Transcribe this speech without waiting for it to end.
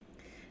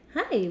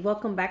Hi,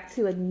 welcome back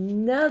to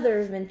another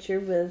adventure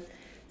with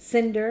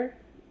Cinder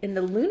in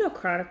the Luna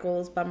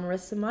Chronicles by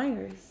Marissa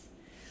Myers.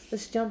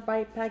 Let's jump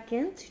right back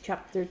into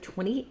chapter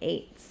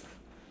 28.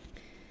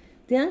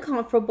 The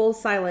uncomfortable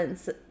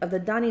silence of the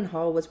dining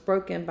hall was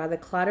broken by the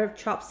clatter of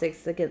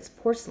chopsticks against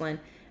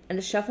porcelain and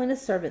the shuffling of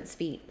servants'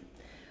 feet.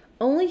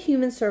 Only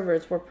human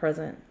servers were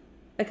present,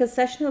 a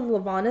concession of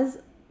Levana's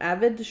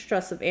avid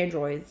distrust of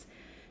androids.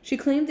 She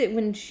claimed it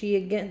when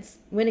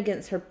went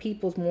against her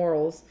people's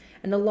morals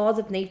and the laws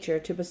of nature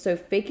to bestow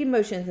fake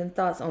emotions and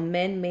thoughts on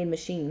man-made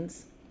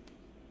machines.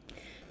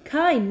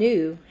 Kai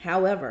knew,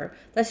 however,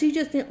 that she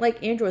just didn't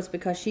like androids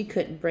because she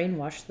couldn't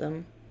brainwash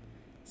them.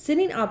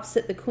 Sitting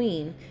opposite the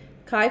queen,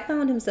 Kai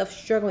found himself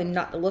struggling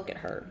not to look at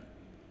her.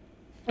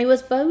 It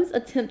was both a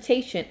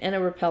temptation and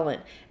a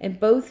repellent, and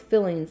both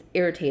feelings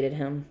irritated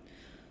him.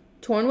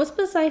 Torn was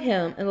beside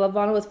him, and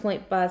Levana was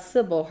flanked by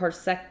Sybil,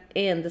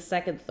 and the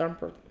second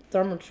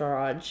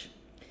thermotarge.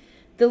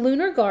 The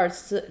lunar guards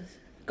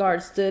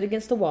stood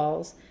against the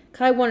walls.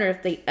 Kai wondered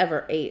if they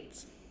ever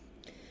ate.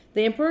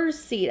 The emperor's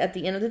seat at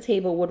the end of the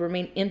table would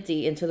remain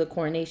empty until the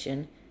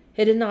coronation.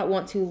 He did not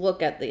want to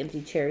look at the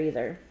empty chair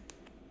either.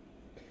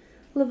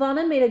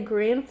 Levana made a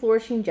grand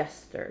flourishing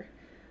gesture,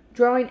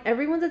 drawing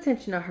everyone's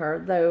attention to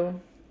her, though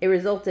it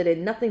resulted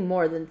in nothing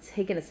more than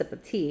taking a sip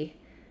of tea.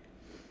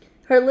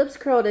 Her lips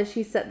curled as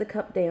she set the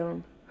cup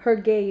down, her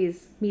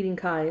gaze meeting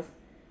Kai's.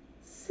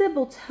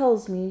 "Sybil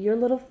tells me your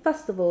little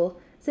festival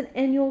is an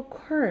annual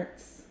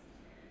occurrence,"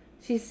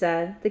 she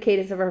said, the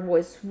cadence of her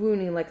voice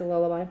swooning like a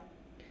lullaby.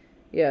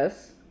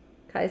 "Yes,"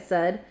 Kai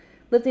said,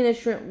 lifting a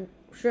shrimp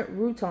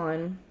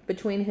routon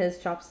between his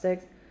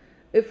chopsticks.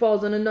 "It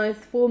falls on the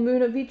ninth full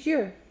moon of each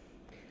year."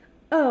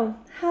 "Oh,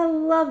 how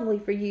lovely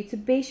for you to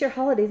base your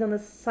holidays on the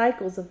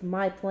cycles of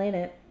my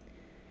planet."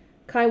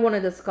 Kai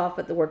wanted to scoff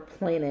at the word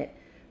planet,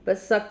 but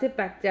sucked it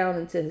back down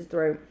into his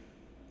throat.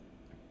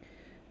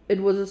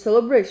 "It was a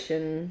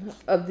celebration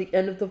of the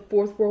end of the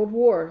Fourth World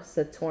War,"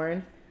 said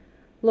Torin.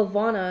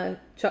 Levana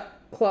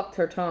clucked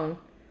her tongue.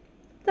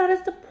 "That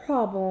is the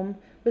problem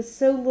with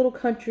so little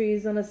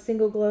countries on a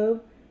single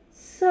globe.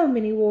 So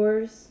many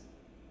wars."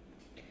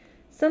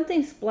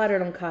 Something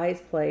splattered on Kai's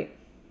plate.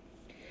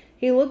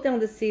 He looked down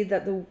to see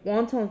that the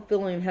wonton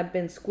filling had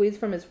been squeezed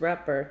from its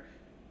wrapper.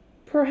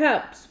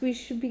 "Perhaps we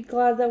should be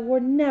glad that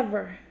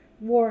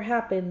war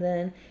happened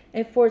then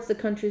and forced the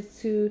countries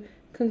to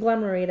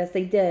conglomerate as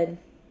they did."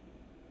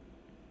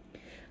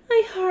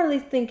 "I hardly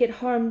think it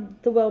harmed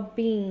the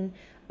well-being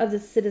of the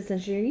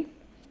citizenry,"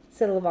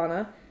 said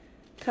Levana.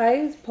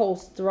 Kai's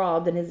pulse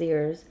throbbed in his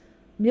ears.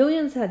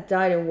 Millions had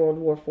died in World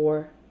War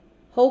IV.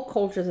 Whole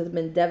cultures had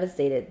been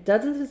devastated,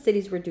 dozens of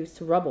cities reduced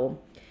to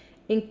rubble,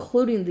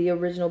 including the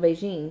original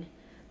Beijing,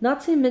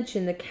 not to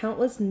mention the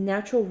countless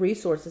natural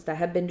resources that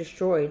had been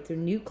destroyed through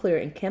nuclear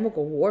and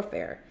chemical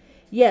warfare.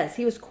 Yes,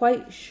 he was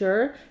quite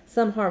sure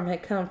some harm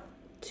had come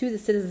to the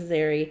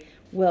citizenry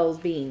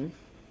well-being.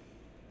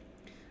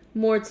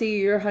 "More tea,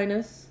 Your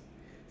Highness,"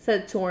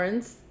 said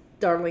Torrance,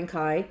 startling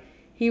Kai.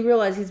 He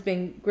realized he's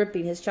been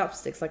gripping his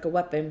chopsticks like a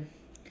weapon.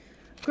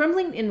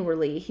 Grumbling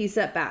inwardly, he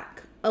sat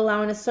back,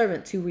 allowing a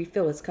servant to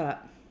refill his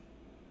cup.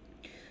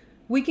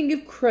 "We can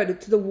give credit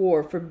to the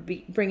war for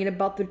bringing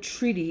about the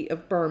Treaty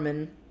of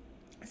Berman,"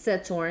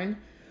 said Torin,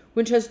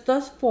 "which has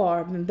thus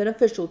far been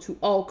beneficial to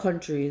all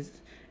countries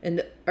in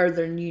the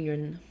Earthern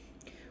Union.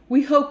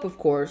 We hope, of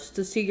course,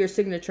 to see your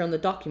signature on the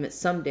document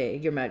someday,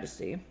 Your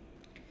Majesty."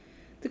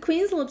 The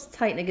Queen's lips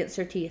tightened against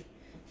her teeth.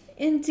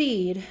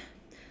 "Indeed.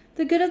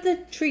 The good of the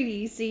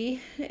treaty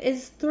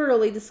is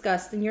thoroughly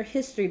discussed in your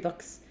history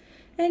books.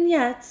 And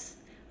yet,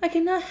 I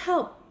cannot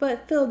help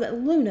but feel that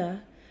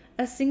Luna,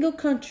 a single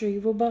country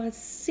ruled by a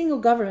single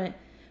government,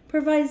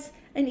 provides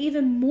an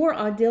even more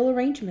ideal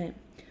arrangement,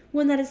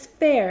 one that is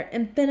fair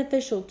and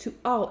beneficial to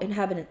all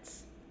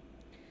inhabitants."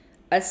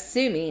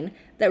 "Assuming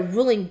that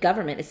ruling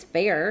government is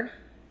fair,"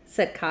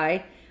 said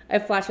Kai. A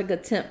flash of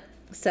contempt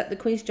set the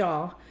Queen's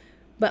jaw,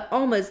 but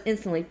almost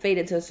instantly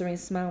faded to a serene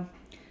smile.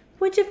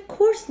 "Which of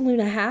course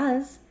Luna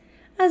has,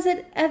 as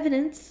it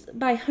evidenced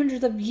by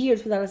hundreds of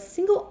years without a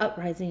single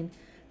uprising,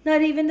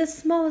 not even the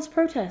smallest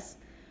protest.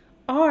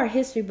 Our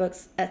history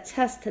books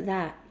attest to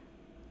that."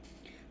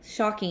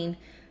 Shocking.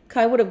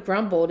 Kai would have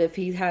grumbled if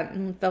he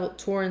hadn't felt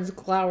Torin's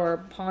glower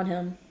upon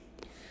him.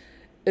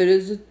 "It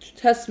is a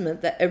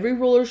testament that every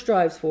ruler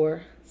strives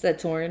for," said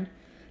Torin.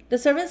 The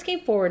servants came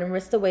forward and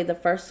whisked away the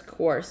first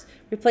course,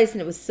 replacing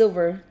it with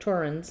silver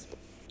turens.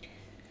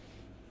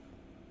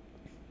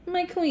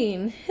 "My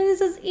queen, it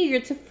is as eager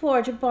to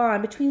forge a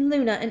bond between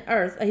Luna and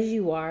Earth as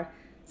you are,"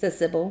 said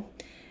Sybil.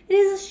 "It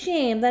is a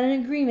shame that an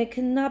agreement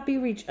could not be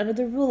reached under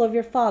the rule of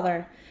your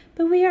father,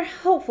 but we are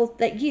hopeful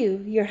that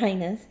you, Your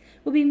Highness,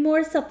 will be more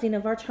accepting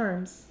of our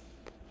terms."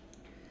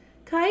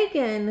 Kai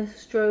again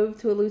strove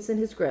to loosen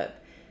his grip,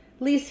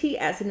 lest he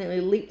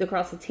accidentally leaped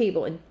across the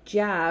table and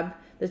jabbed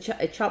a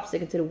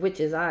chopstick into the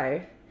witch's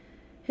eye.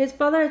 His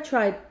father had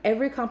tried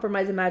every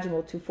compromise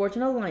imaginable to forge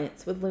an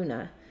alliance with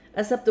Luna,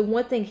 except the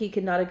one thing he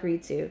could not agree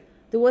to,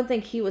 the one thing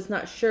he was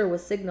not sure would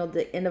signal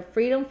the end of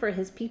freedom for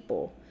his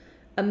people.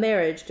 a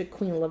marriage to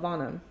Queen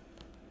Levana.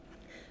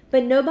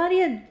 But nobody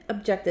had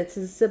objected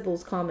to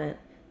Sybil's comment,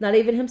 not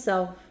even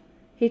himself.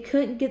 He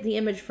couldn't get the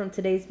image from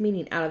today's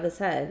meeting out of his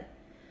head.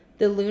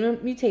 The lunar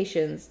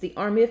mutations, the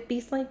army of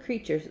beast-like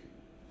creatures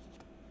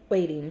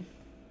waiting.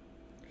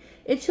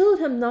 It chilled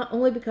him not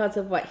only because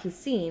of what he'd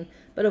seen,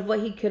 but of what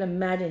he could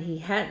imagine he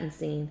hadn't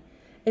seen.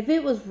 If he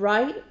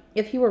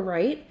were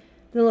right,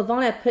 then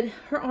Levana had put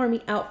her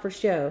army out for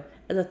show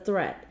as a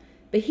threat,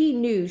 but he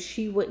knew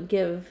she wouldn't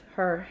give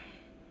her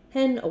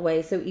hen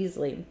away so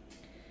easily.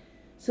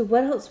 So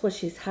what else was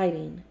she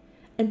hiding?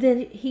 And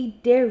did he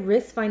dare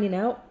risk finding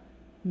out?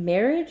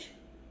 Marriage?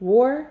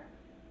 War?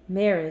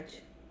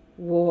 Marriage.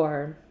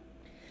 War.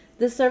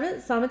 The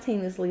servant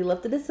simultaneously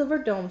lifted the silver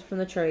domes from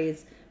the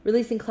trays,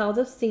 releasing clouds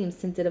of steam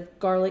scented of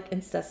garlic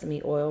and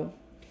sesame oil.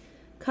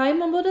 Kai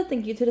mumbled a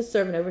thank you to the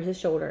servant over his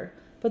shoulder,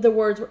 but the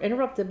words were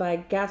interrupted by a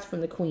gasp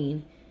from the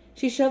queen.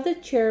 She shoved a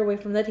chair away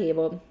from the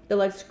table. The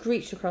legs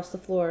screeched across the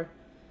floor.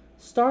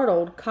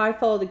 Startled, Kai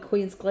followed the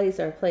queen's gaze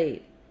to her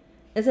plate.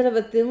 Instead of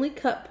a thinly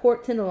cut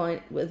pork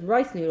tenderloin with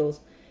rice noodles,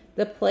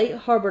 the plate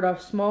harbored a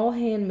small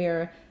hand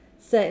mirror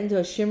set into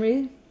a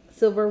shimmering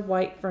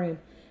silver-white frame.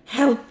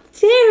 "How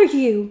dare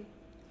you!"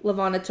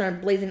 Levana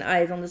turned blazing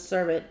eyes on the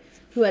servant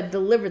who had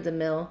delivered the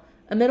meal,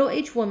 a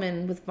middle-aged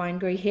woman with fine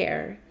gray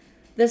hair.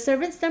 The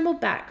servant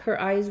stumbled back, her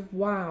eyes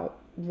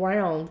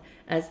round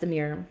as the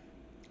mirror.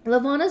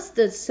 Levana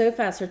stood so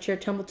fast her chair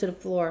tumbled to the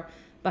floor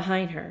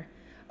behind her.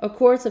 A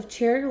chorus of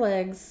chair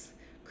legs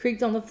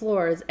creaked on the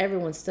floor as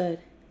everyone stood.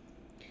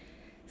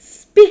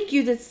 "Speak,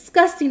 you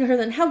disgusting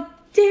heathen! How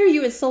dare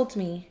you insult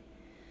me?"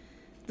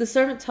 The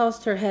servant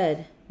tossed her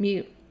head,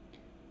 mute.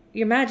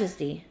 "Your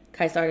Majesty,"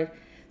 Kai started.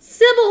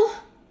 "Sybil!"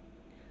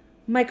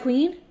 "My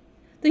queen?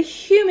 The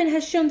human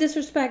has shown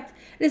disrespect.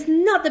 It is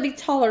not to be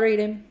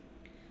tolerated."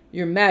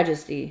 "Your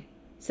Majesty,"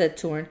 said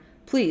Torn,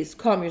 "please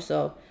calm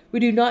yourself. We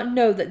do not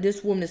know that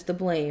this woman is to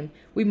blame.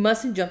 We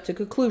mustn't jump to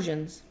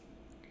conclusions."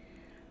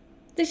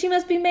 "Then she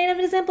must be made an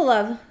example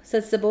of,"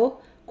 said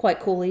Sybil, quite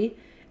coolly,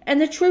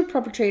 "and the true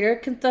perpetrator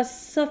can thus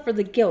suffer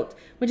the guilt,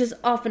 which is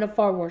often a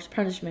far worse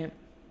punishment."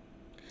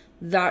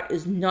 "That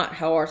is not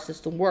how our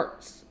system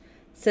works,"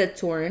 said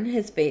Torn.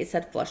 His face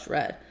had flushed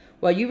red.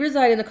 "While you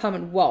reside in the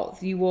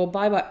Commonwealth, you will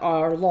abide by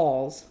our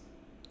laws."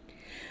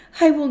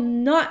 "I will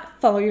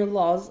not follow your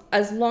laws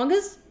as long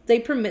as they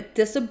permit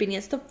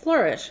disobedience to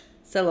flourish,"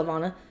 said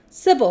Levana.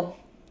 "Sybil!"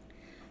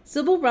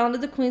 Sybil rounded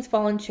the queen's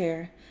fallen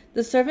chair.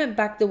 The servant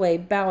backed away,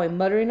 bowing,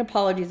 muttering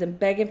apologies and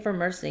begging for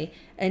mercy,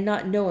 and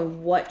not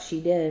knowing what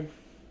she did.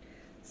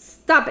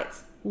 "Stop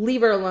it!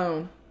 Leave her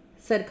alone,"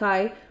 said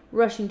Kai,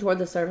 rushing toward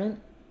the servant.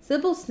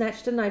 Sybil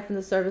snatched a knife from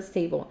the servant's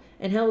table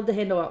and held the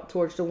handle out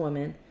towards the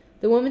woman.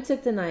 The woman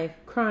took the knife,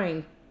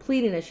 crying,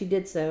 pleading as she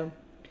did so.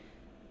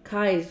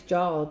 Kai's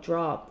jaw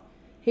dropped.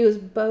 He was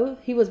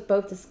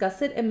both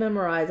disgusted and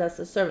memorized as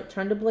the servant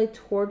turned the blade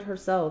toward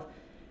herself,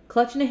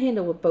 clutching the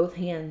handle with both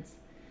hands.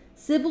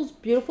 Sybil's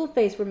beautiful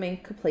face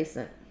remained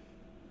complacent.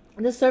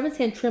 The servant's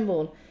hand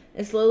trembled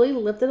and slowly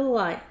lifted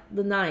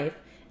the knife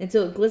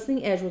until a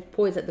glistening edge was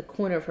poised at the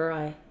corner of her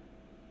eye.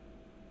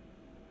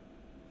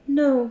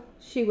 "No,"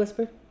 she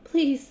whispered.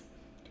 "Please."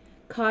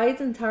 Kai's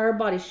entire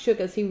body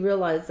shook as he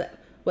realized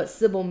what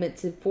Sybil meant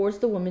to force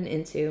the woman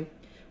into.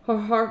 Her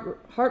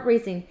heart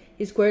racing,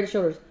 he squared his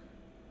shoulders.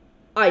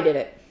 "I did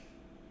it."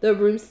 The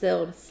room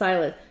stilled,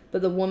 silent,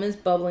 but the woman's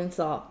bubbling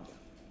sobbed.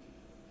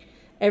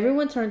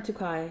 Everyone turned to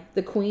Kai.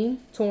 The queen,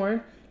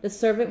 Torn, the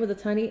servant with the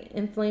tiny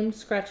inflamed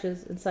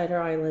scratches inside her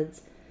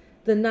eyelids,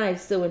 the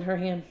knife still in her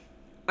hand.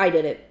 "I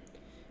did it,"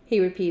 he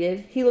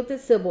repeated. He looked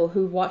at Sybil,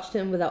 who watched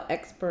him without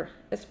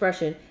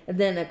expression, and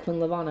then at Queen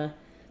Levana.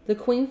 The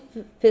queen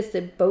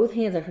fisted both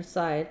hands at her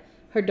side.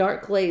 Her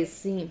dark gaze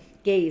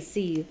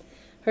seethed.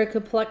 Her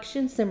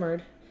complexion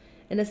simmered.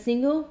 In a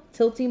single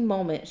tilting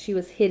moment, she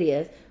was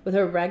hideous, with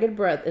her ragged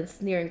breath and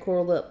sneering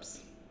coral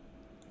lips.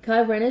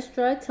 Kai ran his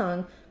dry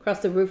tongue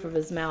across the roof of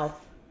his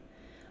mouth.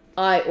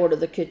 "I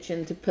ordered the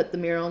kitchen to put the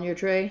mirror on your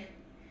tray."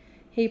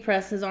 He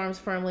pressed his arms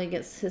firmly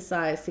against his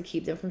sides to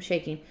keep them from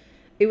shaking.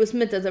 "It was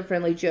meant as a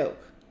friendly joke.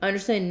 I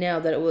understand now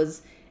that it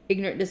was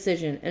ignorant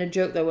decision and a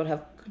joke that would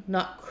have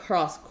not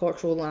crossed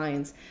cultural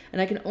lines, and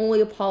I can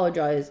only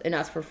apologize and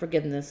ask for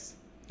forgiveness."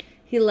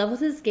 He leveled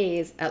his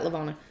gaze at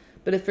Levana.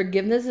 "But if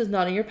forgiveness is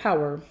not in your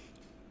power,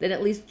 then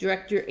at least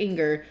direct your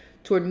anger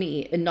toward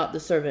me and not the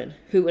servant,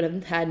 who would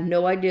have had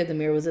no idea the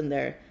mirror was in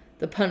there.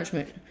 The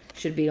punishment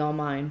should be all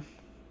mine."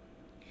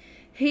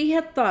 He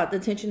had thought the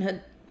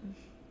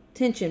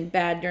tension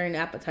bad during the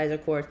appetizer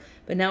course,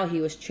 but now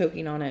he was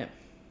choking on it.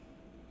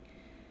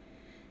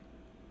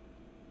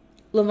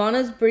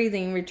 Levana's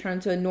breathing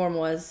returned to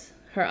normal as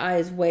her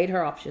eyes weighed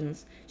her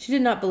options. She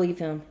did not believe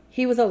him.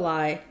 It was a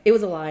lie,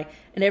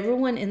 and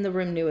everyone in the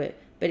room knew it,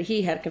 but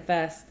he had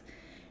confessed.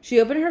 She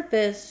opened her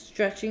fist,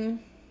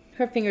 stretching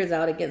her fingers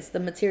out against the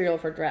material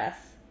of her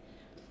dress.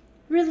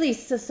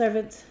 "Release the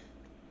servant."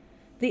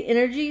 The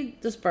energy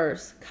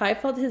dispersed. Kai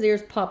felt his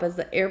ears pop as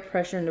the air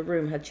pressure in the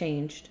room had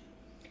changed.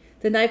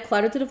 The knife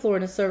clattered to the floor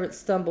and the servant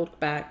stumbled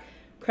back,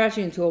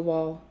 crashing into a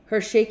wall.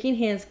 Her shaking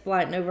hands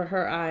flattened over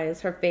her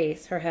eyes, her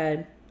face, her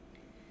head.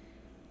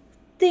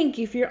 "Thank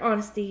you for your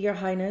honesty, Your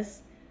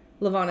Highness,"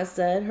 Levana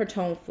said, her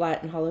tone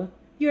flat and hollow.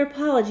 "Your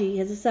apology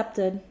is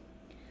accepted."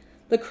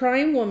 The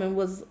crying woman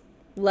was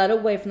led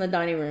away from the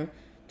dining room.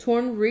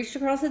 Torn reached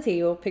across the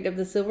table, picked up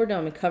the silver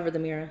dome, and covered the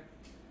mirror.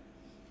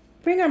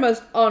 "Bring our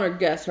most honored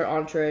guest her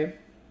entree."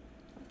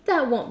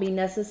 "That won't be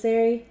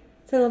necessary,"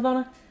 said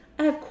Levana.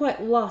 "I have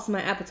quite lost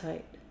my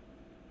appetite."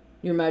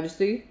 "Your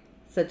Majesty,"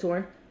 said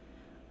Torn.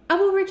 "I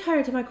will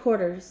retire to my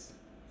quarters,"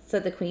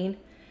 said the Queen.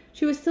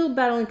 She was still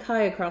battling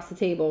Kai across the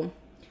table,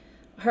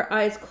 her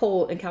eyes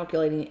cold and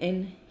calculating,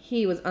 and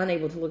he was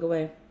unable to look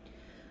away.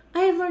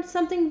 "I have learned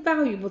something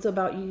valuable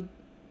about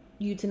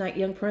you tonight,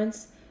 young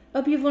prince. I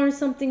hope you've learned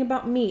something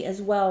about me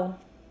as well."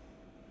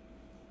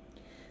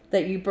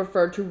 "That you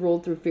prefer to rule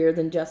through fear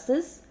than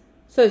justice?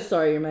 So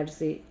sorry, Your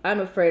Majesty. I'm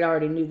afraid I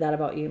already knew that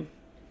about you."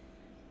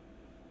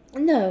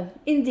 "No,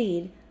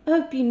 indeed. I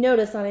hope you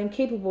notice that I am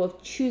capable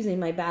of choosing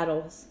my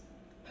battles."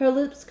 Her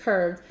lips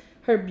curved,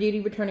 her beauty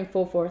returning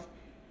full forth.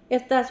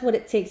 "If that's what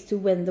it takes to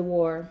win the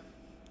war."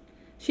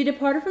 She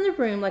departed from the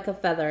room like a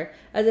feather,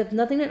 as if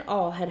nothing at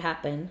all had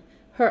happened,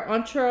 her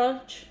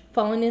entourage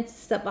falling into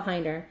step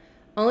behind her.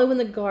 Only when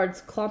the guard's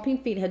clomping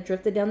feet had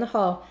drifted down the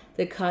hall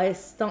did Kai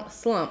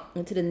slump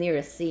into the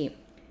nearest seat,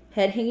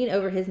 head hanging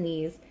over his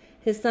knees.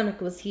 His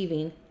stomach was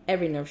heaving,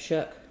 every nerve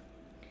shook.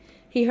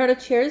 He heard of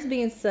chairs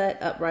being set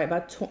upright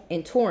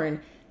and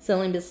Torn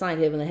settling beside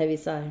him with a heavy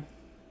sigh.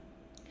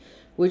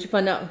 "We should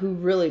find out who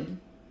really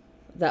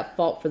that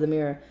fought for the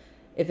mirror.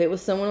 If it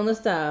was someone on the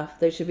staff,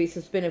 they should be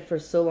suspended for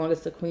so long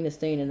as the Queen is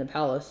staying in the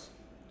palace."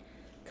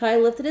 Kai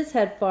lifted his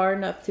head far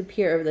enough to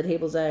peer over the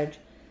table's edge,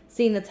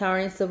 seeing the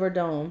towering silver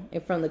dome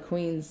in front of the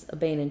Queen's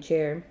abandoned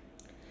chair.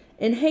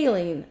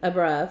 Inhaling a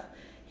breath,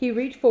 he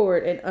reached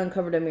forward and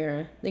uncovered a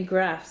mirror, then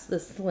grasped the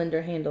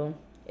slender handle.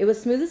 It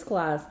was smooth as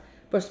glass,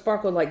 but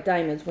sparkled like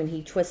diamonds when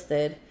he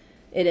twisted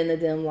it in the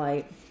dim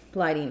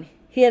lighting.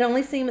 He had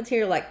only seen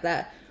material like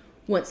that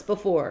once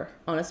before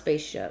on a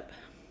spaceship.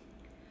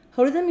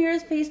 Holding the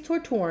mirror's face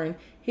toward Torn,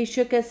 he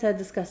shook his head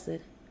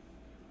disgusted.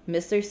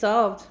 "Mystery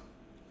solved,"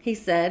 he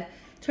said,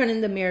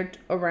 turning the mirror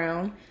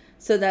around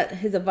so that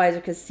his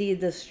advisor could see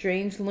the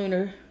strange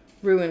lunar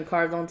ruin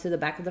carved onto the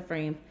back of the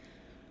frame.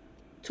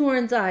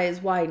 Torn's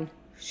eyes widened.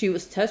 "She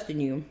was testing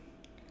you."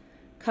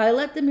 Kai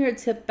let the mirror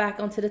tip back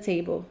onto the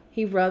table.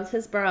 He rubbed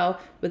his brow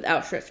with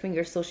outstretched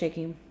fingers still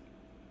shaking.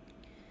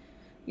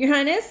 "Your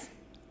Highness,"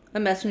 a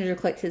messenger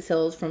clicked his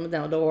heels from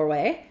down the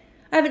doorway.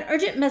 "I have an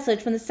urgent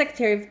message from the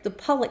Secretary of the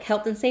Public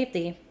Health and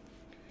Safety."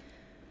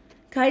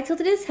 Kai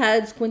tilted his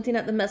head, squinting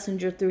at the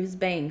messenger through his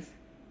bangs.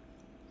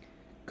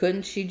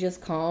 "Couldn't she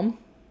just calm?"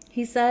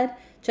 he said,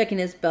 checking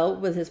his belt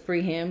with his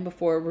free hand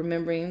before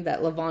remembering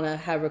that Levana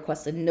had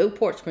requested no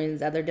port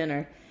screens at their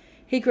dinner.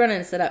 He grunted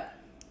and stood up.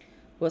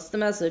 "What's the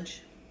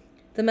message?"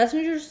 The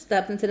messenger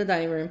stepped into the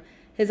dining room,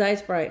 his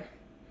eyes bright.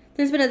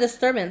 "There's been a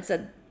disturbance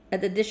at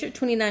the District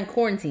 29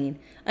 quarantine.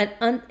 An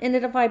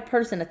unidentified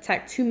person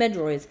attacked 2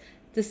 Medroids,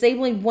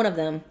 disabling one of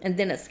them, and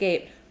then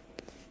escaped."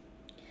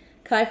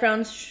 Kai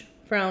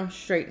frowned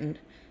straightened.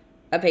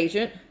 "A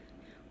patient?"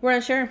 "We're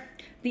unsure.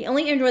 The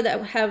only android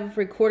that have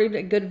recorded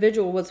a good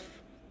visual was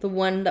the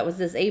one that was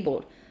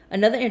disabled.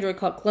 Another android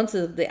caught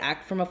glimpses of the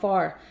act from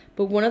afar,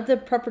 but one of the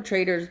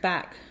perpetrators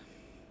back.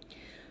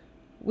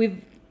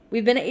 We've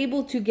been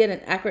able to get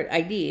an accurate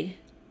ID.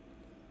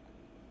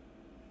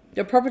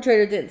 The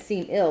perpetrator didn't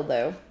seem ill,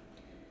 though."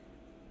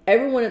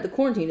 "Everyone at the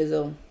quarantine is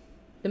ill."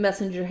 The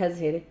messenger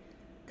hesitated.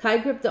 Kai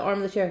gripped the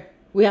arm of the chair.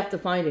 "We have to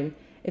find him.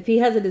 If he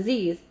has a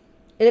disease..."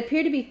 "It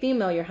appeared to be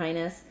female, Your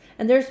Highness.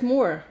 And there's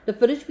more. The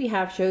footage we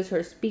have shows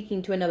her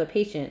speaking to another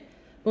patient,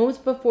 moments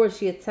before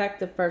she attacked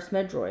the first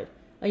Medroid,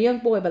 a young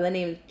boy by the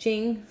name of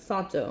Ching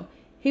Santo.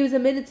 He was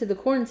admitted to the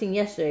quarantine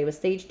yesterday with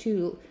stage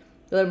 2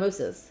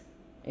 limosis."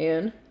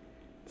 "And?"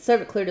 The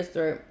servant cleared his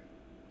throat.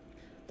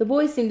 "The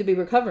boy seemed to be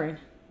recovering."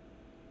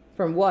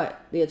 "From what?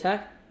 The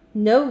attack?"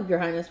 "No, Your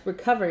Highness,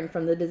 recovering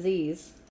from the disease."